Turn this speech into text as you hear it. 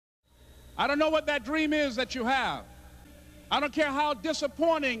I don't know what that dream is that you have. I don't care how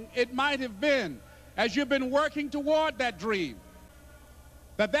disappointing it might have been as you've been working toward that dream.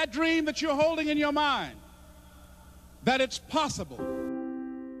 That dream that you're holding in your mind, that it's possible.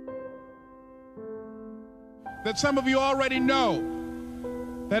 That some of you already know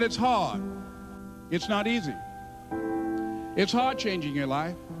that it's hard. It's not easy. It's hard changing your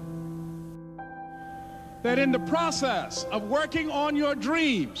life. That in the process of working on your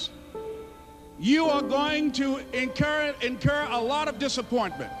dreams, you are going to incur a lot of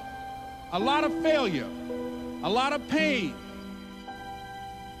disappointment, a lot of failure, a lot of pain.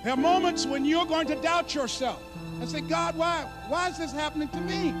 There are moments when you're going to doubt yourself and say, God, why is this happening to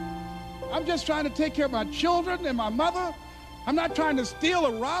me? I'm just trying to take care of my children and my mother. I'm not trying to steal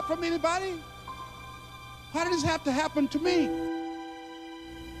or rob from anybody. Why did this have to happen to me?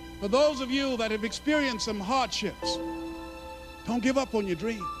 For those of you that have experienced some hardships, don't give up on your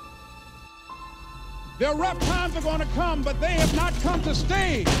dream. Their rough times are going to come, but they have not come to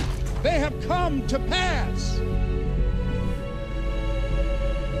stay. They have come to pass.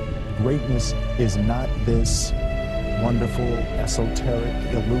 Greatness is not this wonderful,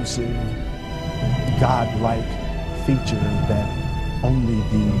 esoteric, elusive, God-like feature that only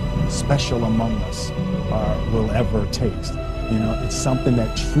the special among us will ever taste. You know, it's something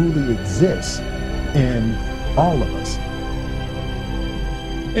that truly exists in all of us.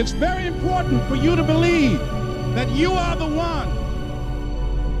 It's very important for you to believe that you are the one.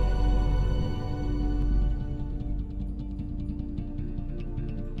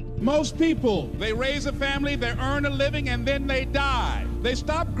 Most people, they raise a family, they earn a living, and then they die. They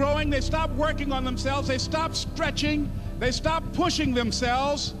stop growing, they stop working on themselves, they stop stretching, they stop pushing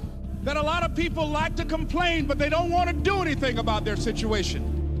themselves. That a lot of people like to complain, but they don't want to do anything about their situation.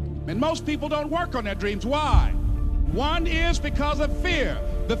 And most people don't work on their dreams. Why? One is because of fear.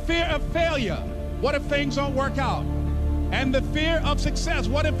 The fear of failure. What if things don't work out? And the fear of success.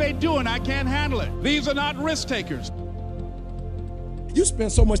 What if they do and I can't handle it? These are not risk takers. You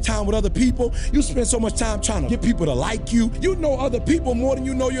spend so much time with other people. You spend so much time trying to get people to like you. You know other people more than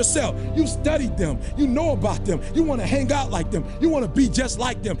you know yourself. You studied them. You know about them. You want to hang out like them. You want to be just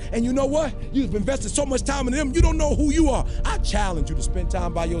like them. And you know what? You've invested so much time in them, you don't know who you are. I challenge you to spend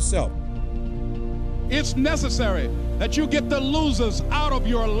time by yourself. It's necessary that you get the losers out of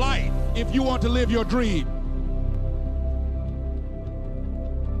your life if you want to live your dream.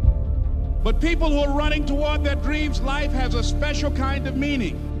 But people who are running toward their dreams, life has a special kind of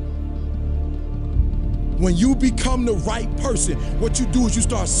meaning. When you become the right person, what you do is you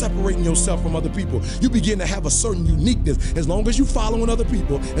start separating yourself from other people. You begin to have a certain uniqueness. As long as you're following other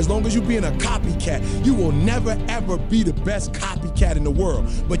people, as long as you're being a copycat, you will never ever be the best copycat in the world,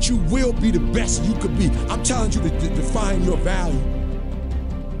 but you will be the best you could be. I'm challenging you to define your value.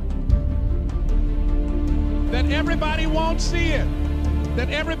 That everybody won't see it. That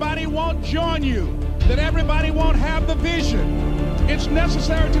everybody won't join you, that everybody won't have the vision. It's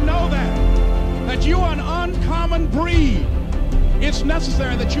necessary to know that you are an uncommon breed. It's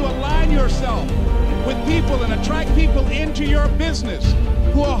necessary that you align yourself with people and attract people into your business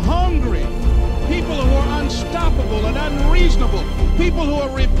who are hungry, people who are unstoppable and unreasonable, people who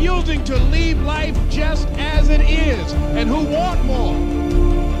are refusing to leave life just as it is and who want more.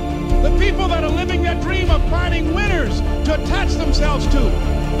 The people that are living their dream of finding winners to attach themselves to.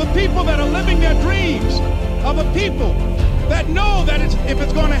 The people that are living their dreams are the people that know that if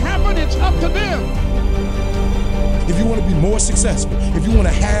it's going to happen, it's up to them. If you want to be more successful, if you want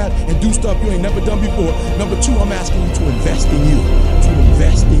to have and do stuff you ain't never done before, number two, I'm asking you to invest in you. To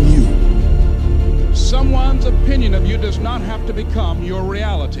invest in you. Someone's opinion of you does not have to become your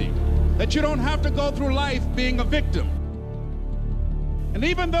reality. That you don't have to go through life being a victim. And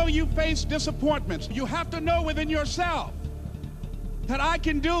even though you face disappointments, you have to know within yourself that I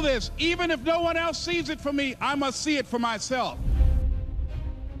can do this. Even if no one else sees it for me, I must see it for myself.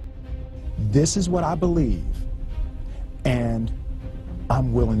 This is what I believe, and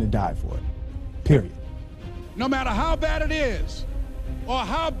I'm willing to die for it, period. No matter how bad it is or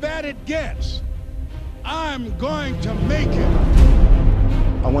how bad it gets, I'm going to make it.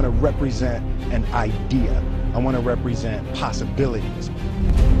 I want to represent an idea. I want to represent possibilities.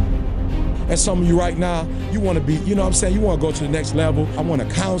 And some of you right now, you want to be, you know what I'm saying, you want to go to the next level. I want to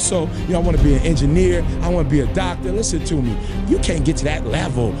counsel, I want to be an engineer, I want to be a doctor. Listen to me, you can't get to that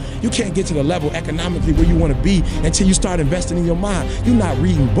level. You can't get to the level economically where you want to be until you start investing in your mind. You're not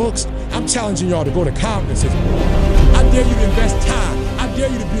reading books. I'm challenging y'all to go to conferences. I dare you to invest time. I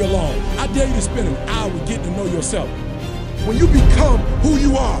dare you to be alone. I dare you to spend an hour getting to know yourself. When you become who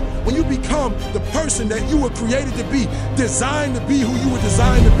you are, when you become the person that you were created to be, designed to be who you were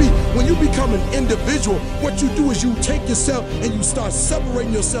designed to be, When you become an individual, what you do is you take yourself and you start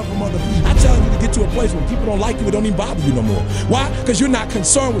separating yourself from other people. I'm telling you to get to a place where people don't like you, it don't even bother you no more. Why? Because you're not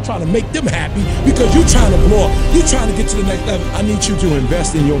concerned with trying to make them happy, because you're trying to blow up. You're trying to get to the next level. I need you to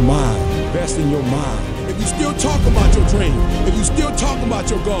invest in your mind. Invest in your mind. If you still talk about your dream, if you still talk about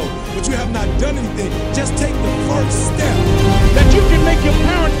your goal, but you have not done anything, just take the first step. That you can make your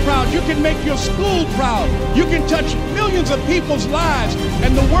parents proud, you can make your school proud, you can touch millions of people's lives,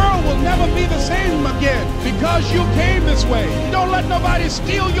 and the world will never be the same again because you came this way. Don't let nobody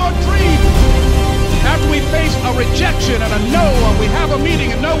steal your dream. After we face a rejection and a no, or we have a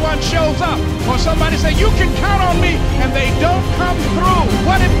meeting and no one shows up, or somebody say, you can count on me, and they don't come through.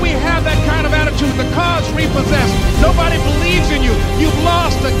 What if we have that kind of attitude? The car's repossessed. Nobody believes in you. You've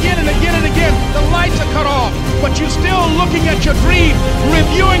lost again and again and again. The lights are cut off, but you're still looking at your dream,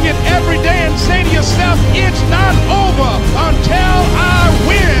 reviewing it every day and say to yourself, it's not over until I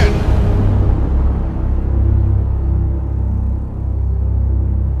win.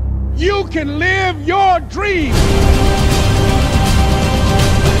 You can live your dream.